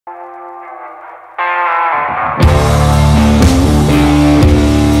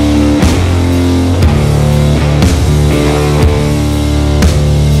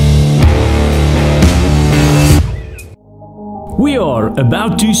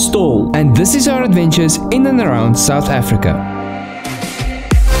about to stall. And this is our adventures in and around South Africa.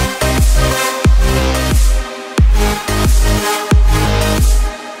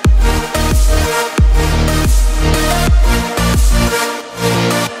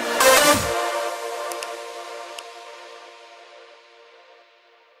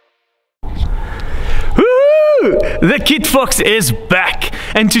 The Kitfox is back,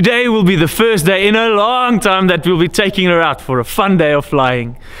 and today will be the first day in a long time that we'll be taking her out for a fun day of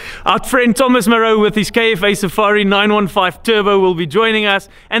flying. Our friend Thomas Moreau with his KFA Safari 915 Turbo will be joining us,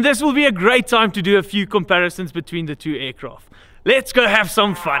 and this will be a great time to do a few comparisons between the two aircraft. Let's go have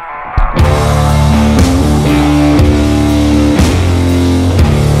some fun.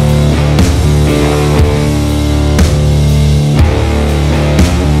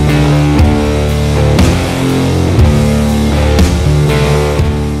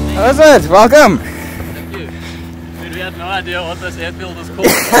 How's it? Welcome! Thank you. Dude, we had no idea what this airfield is called.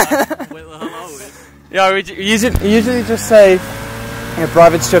 Where the hell are we? Yeah, we usually just say a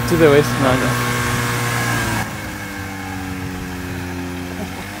private trip to the west.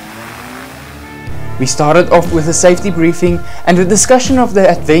 We started off with a safety briefing and a discussion of the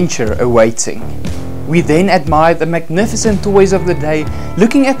adventure awaiting. We then admired the magnificent toys of the day,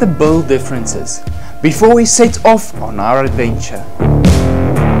 looking at the build differences, before we set off on our adventure.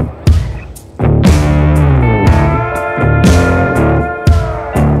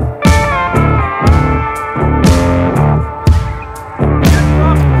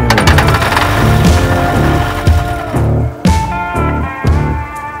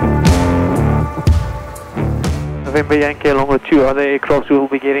 November Yankee along with two other aircrafts will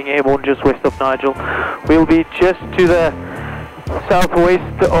be getting airborne just west of Nigel. We'll be just to the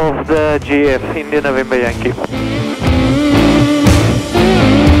southwest of the GF, India November Yankee.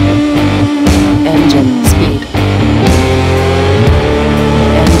 Engine speed.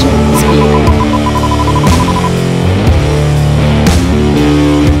 Engine speed.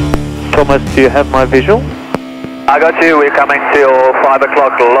 Thomas, do you have my visual? I got you, we're coming to your 5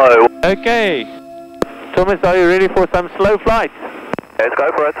 o'clock low. Okay. Thomas, are you ready for some slow flights? Let's go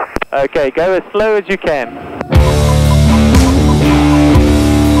for it. Okay, go as slow as you can.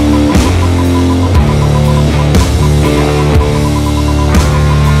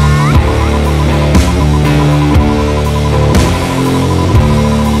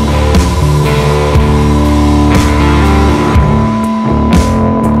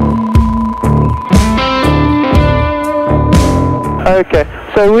 Okay,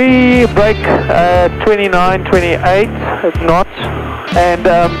 so we break 29, 28 knots, and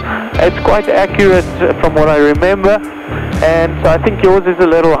it's quite accurate from what I remember, and so I think yours is a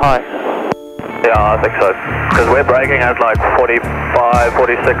little high. Yeah, I think so, because we're braking at like 45,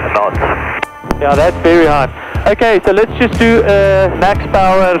 46 knots. Yeah, that's very high. Okay, so let's just do max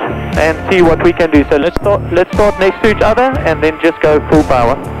power and see what we can do. So let's start next to each other and then just go full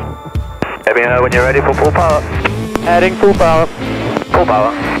power. Let me know when you're ready for full power. Adding full power. Full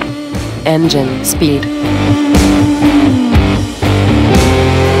power. Engine speed.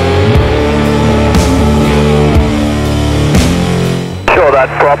 Sure that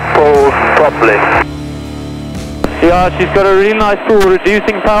prop pulls properly. Yeah, she's got a really nice pull,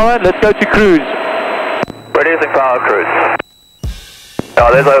 reducing power. Let's go to cruise. Reducing power, cruise.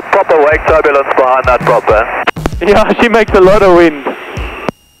 Yeah, there's a proper wake turbulence behind that prop there. Yeah, she makes a lot of wind.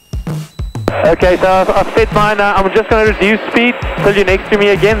 Okay, so I've set mine. I'm just going to reduce speed till you're next to me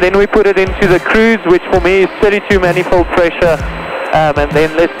again. Then we put it into the cruise, which for me is 32 manifold pressure. And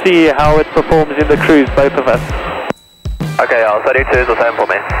then let's see how it performs in the cruise, both of us. Okay, 32 is the same for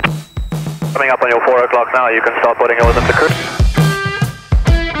me. Coming up on your 4 o'clock now, you can start putting yours into cruise.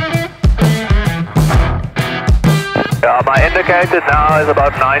 Yeah, my indicated now is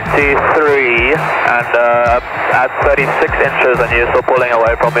about 93 and at 36 inches, and you're still pulling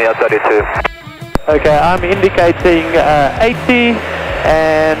away from me at 32. Okay, I'm indicating 80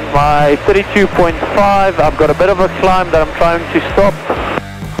 and my 32.5. I've got a bit of a climb that I'm trying to stop.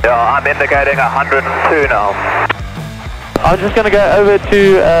 Yeah, I'm indicating 102 now. I'm just going to go over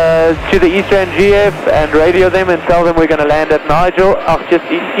to the East Rand GF and radio them and tell them we're going to land at Nigel, just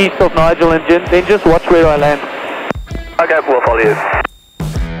east of Nigel, and then just watch where I land. Okay, we'll follow you.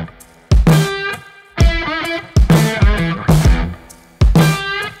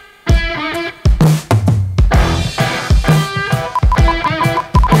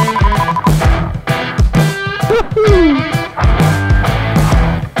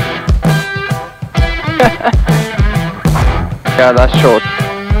 Yeah, that's short.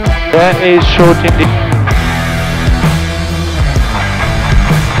 That is short indeed.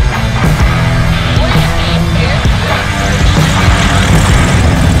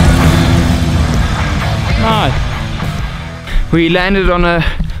 We landed on a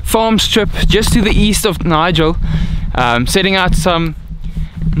farm strip just to the east of Nigel, setting out some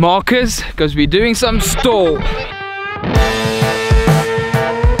markers because we're doing some stall.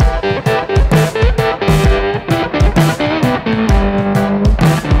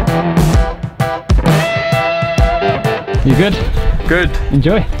 You good? Good.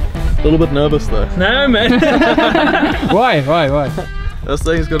 Enjoy. A little bit nervous though. No, man. Why? This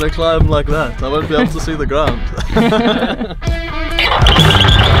thing's gonna climb like that. I won't be able to see the ground.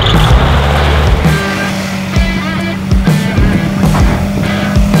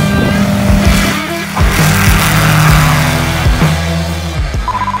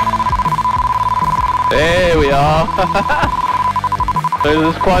 There we are.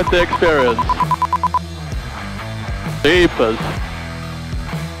 This is quite the experience. Jeepers.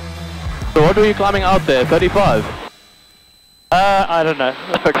 So what were you climbing out there? 35? I don't know.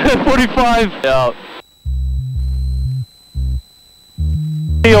 45. Yeah.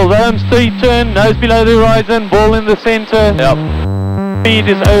 Heels, arms straight turn, nose below the horizon, ball in the center. Yep. Speed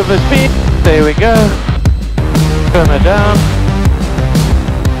is over speed. There we go. Turn it down.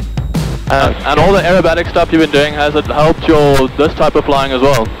 And all the aerobatic stuff you've been doing, has it helped your this type of flying as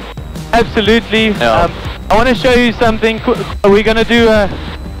well? Absolutely. Yeah. I want to show you something. We're going to do a...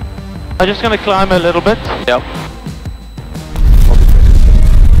 I'm just going to climb a little bit. Yep.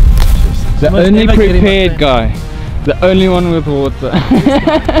 The only prepared guy. The only one with water.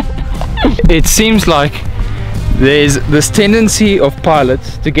 It seems like there's this tendency of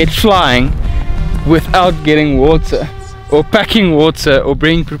pilots to get flying without getting water, or packing water, or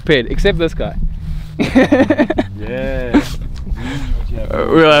being prepared, except this guy. Yeah.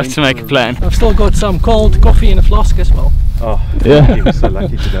 We'll have to make a plan. I've still got some cold coffee in a flask as well. Oh, Yeah. he was so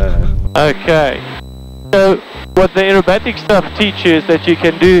lucky today. Okay. So what the aerobatic stuff teaches that you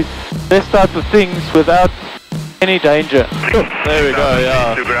can do this type of things without any danger. There we go,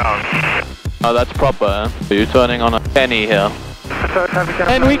 yeah. Oh, that's proper, eh? You're turning on a penny here.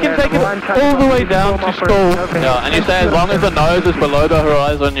 And we can take it all the way down to stall. Yeah, and you say as long as the nose is below the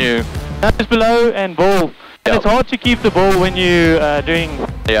horizon, you... Nose below and ball. And it's hard to keep the ball when you're doing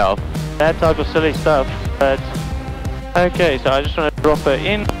Yeah. that type of silly stuff. But okay, so I just want to drop her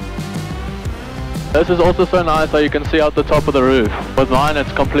in. This is also so nice that you can see out the top of the roof. With mine,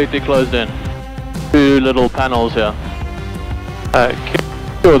 it's completely closed in. 2 little panels here. Okay.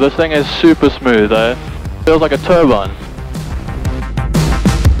 Sure, this thing is super smooth, eh? Feels like a turbine.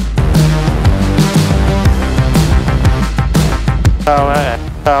 Power,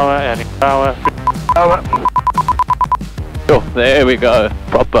 power, power, power. Sure, there we go.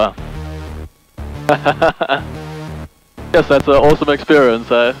 Proper. Yes, that's an awesome experience,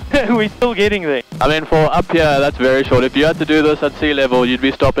 eh? We're still getting there. I mean, for up here, that's very short. If you had to do this at sea level, you'd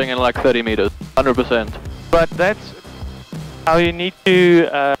be stopping in like 30 meters. 100%. But that's how you need to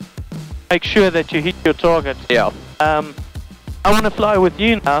make sure that you hit your target. Yeah. I want to fly with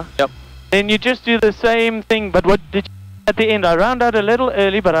you now. Yep. Then you just do the same thing, but what did you, at the end I round out a little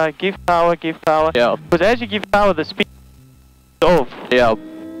early, but I give power. Yeah. Because as you give power, the speed is off. Yeah.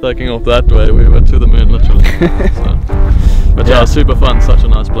 Taking off that way, we went to the moon, literally. So. But yeah, super fun, such a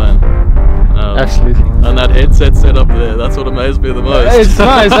nice plane. Absolutely. And that headset set up there, that's what amazed me the most. It's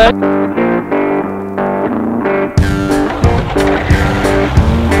nice, eh?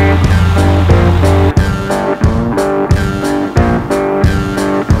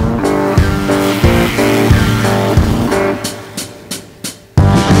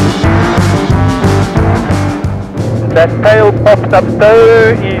 That tail popped up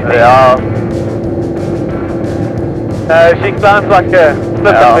so easy. Yeah. She climbs like a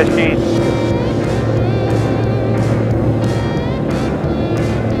flippin' machine.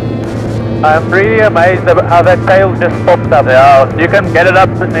 I'm really amazed at how that tail just popped up. Yeah, you can get it up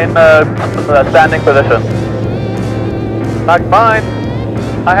in a standing position. Like mine,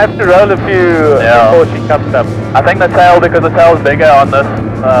 I have to roll a few before she comes up. I think the tail, because the tail is bigger on this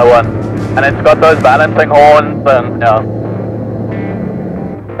one. And it's got those balancing horns and yeah.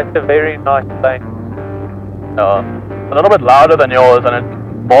 It's a very nice thing. Yeah. It's a little bit louder than yours and it's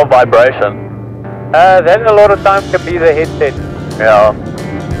more vibration. That a lot of times can be the headset. Yeah.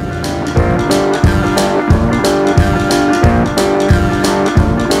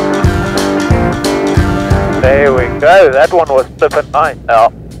 There we go, that one was flippin' nice. Yeah.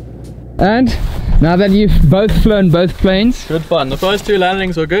 And now that you've both flown both planes. Good fun. The first 2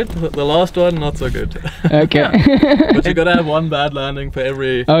 landings were good, the last one not so good. Okay. But you gotta have one bad landing for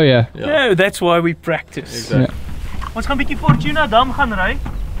every... Oh yeah. No, that's why we practice. Exactly. Ons gaan 'n bietjie Fortuna Dam gaan ry.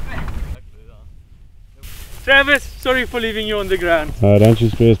 Travis, sorry for leaving you on the ground. Oh, don't you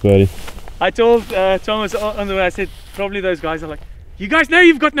stress, buddy. I told Thomas on the way, I said, probably those guys are like, you guys know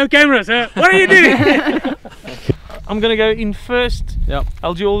you've got no cameras, huh? What are you doing? I'm gonna go in first. Yep.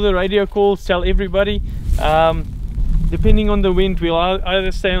 I'll do all the radio calls, tell everybody. Depending on the wind, we'll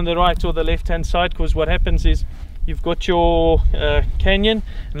either stay on the right or the left hand side, because what happens is you've got your canyon,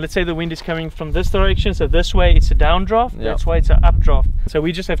 and let's say the wind is coming from this direction, so this way it's a downdraft, Yep. that's why it's an updraft. So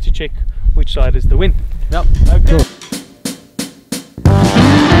we just have to check which side is the wind. Yep. Okay. Cool.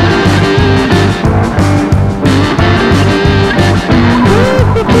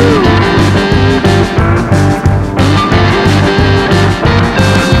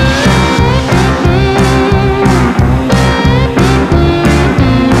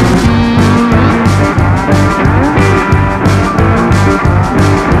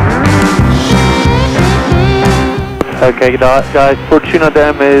 Okay guys, Fortuna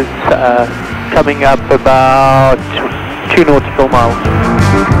Dam is coming up about 2 nautical miles.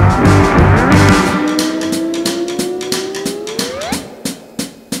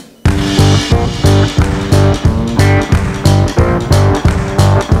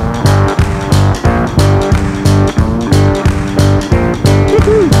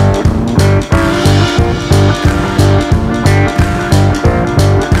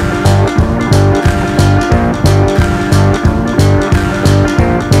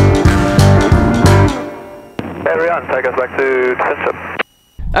 Take us back to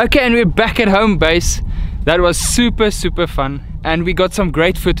Finship. Okay, and we're back at home base. That was super fun, and we got some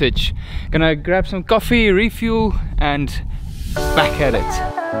great footage. Gonna grab some coffee, refuel, and back at it.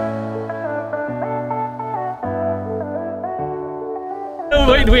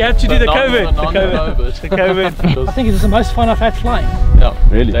 Oh wait, we have to do the COVID. The COVID. I think it's the most fun I've had flying. Yeah,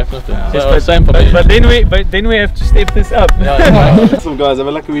 really? Definitely. Yes, Same for me. But then we have to step this up. Awesome guys, have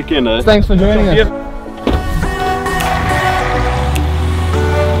a lucky weekend, eh? Thanks for joining us.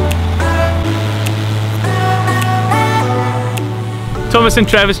 Thomas and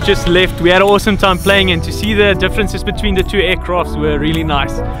Travis just left. We had an awesome time playing, and to see the differences between the two aircrafts were really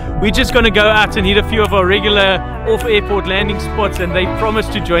nice. We're just going to go out and hit a few of our regular off-airport landing spots, and they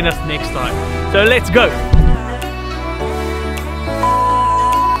promised to join us next time. So let's go!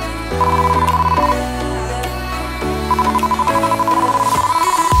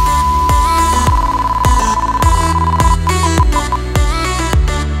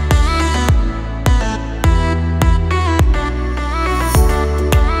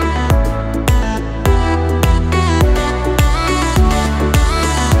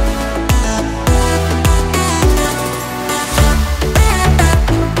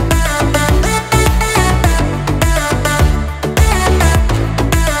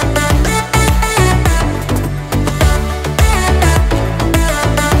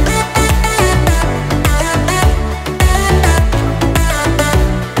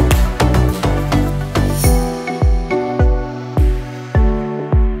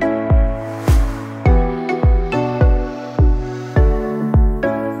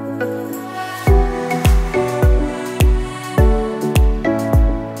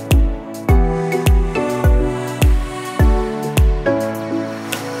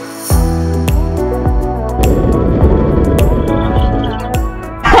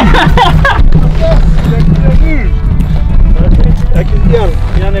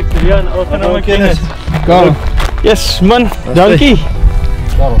 Go. Yes man, dankie.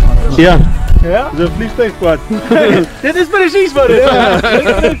 Ja. Ja? Dis 'n vliegtuigpad. Dit is presies wat dit is. Dit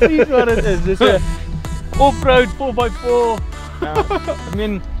is presies wat dit is. Dis 'n off-road 4x4. I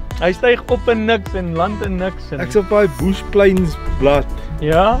mean, hy styg op en niks en land en niks. Ek's op daai Bush Plains blad.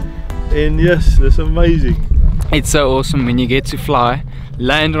 Ja? En yes, this amazing. It's so awesome when you get to fly,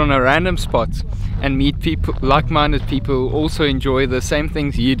 land on a random spot, and meet people, like-minded people who also enjoy the same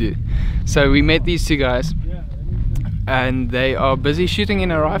things you do. So we met these two guys, and they are busy shooting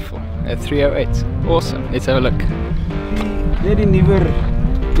in a rifle at 308. Awesome. Let's have a look. Net die nuwer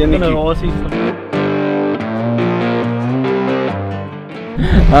enetjie.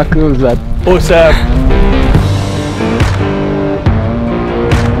 How cool is that? Awesome.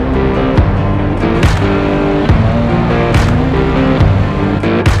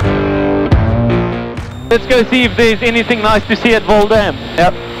 Let's go see if there's anything nice to see at Voldam.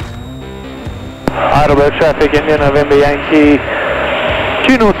 Yep. Heidelberg traffic, India November Yankee,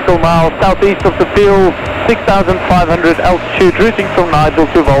 2 nautical miles southeast of the field, 6,500 altitude, routing from Nigel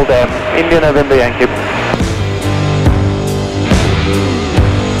to Voldam, India November Yankee.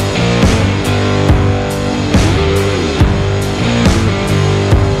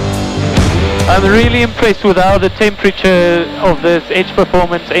 I'm really impressed with how the temperature of this Edge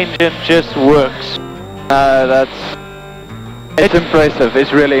Performance engine just works. It's impressive,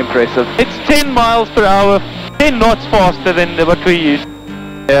 it's really impressive. It's 10 miles per hour, 10 knots faster than what we used.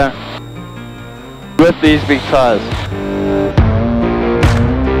 Yeah. With these big tires.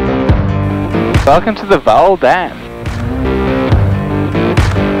 Welcome to the Val Dam.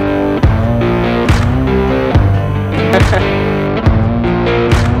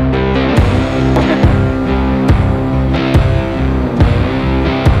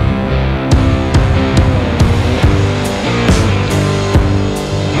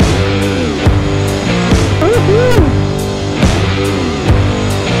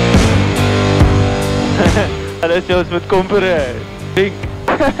 Hulle sê ons moet komper drink.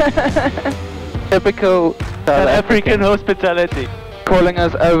 Typical South African hospitality. calling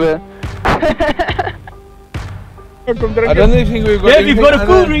us over. I don't think we've got Yeah, if you've got a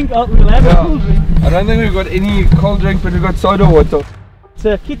cool drink, we'll have a cool drink. I don't think we've got any cold drink, but we've got soda water. It's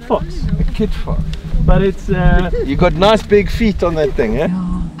a Kitfox, A Kitfox. but it's You got nice big feet on that thing, eh?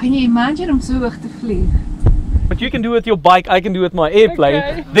 Can you imagine om so hoog te vlieg? what you can do with your bike, I can do with my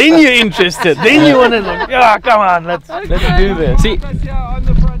airplane. Then you're interested. Then you want to like, yeah, come on, let's do this. See, On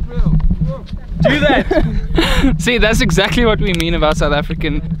the front wheel. Do that. see, that's exactly what we mean about South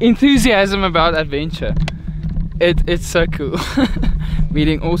African enthusiasm about adventure. It's so cool.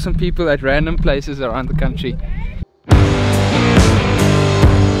 Meeting awesome people at random places around the country.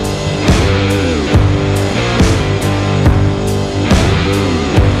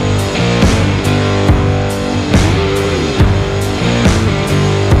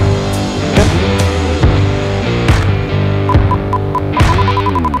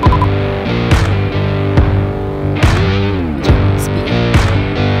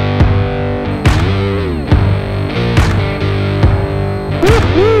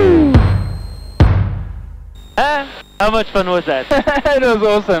 How much fun was that? It was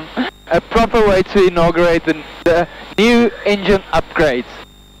awesome. A proper way to inaugurate the new engine upgrades.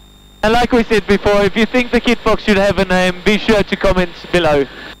 And like we said before, if you think the Kitfox should have a name, be sure to comment below.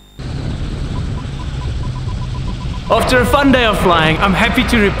 After a fun day of flying, I'm happy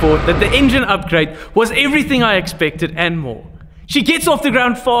to report that the engine upgrade was everything I expected and more. She gets off the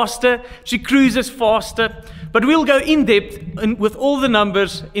ground faster, she cruises faster, but we'll go in depth with all the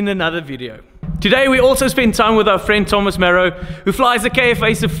numbers in another video. Today we also spent time with our friend Thomas Marrow, who flies the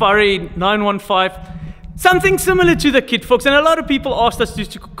KFA Safari 915, something similar to the Kitfox, and a lot of people asked us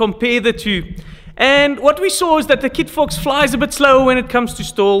to compare the two. And what we saw is that the Kitfox flies a bit slower when it comes to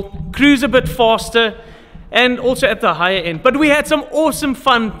stall, cruise a bit faster, and also at the higher end. But we had some awesome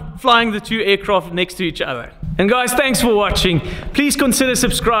fun flying the two aircraft next to each other. And guys, thanks for watching. Please consider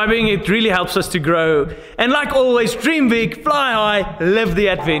subscribing, it really helps us to grow. And like always, dream big, fly high, live the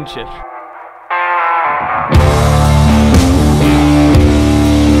adventure.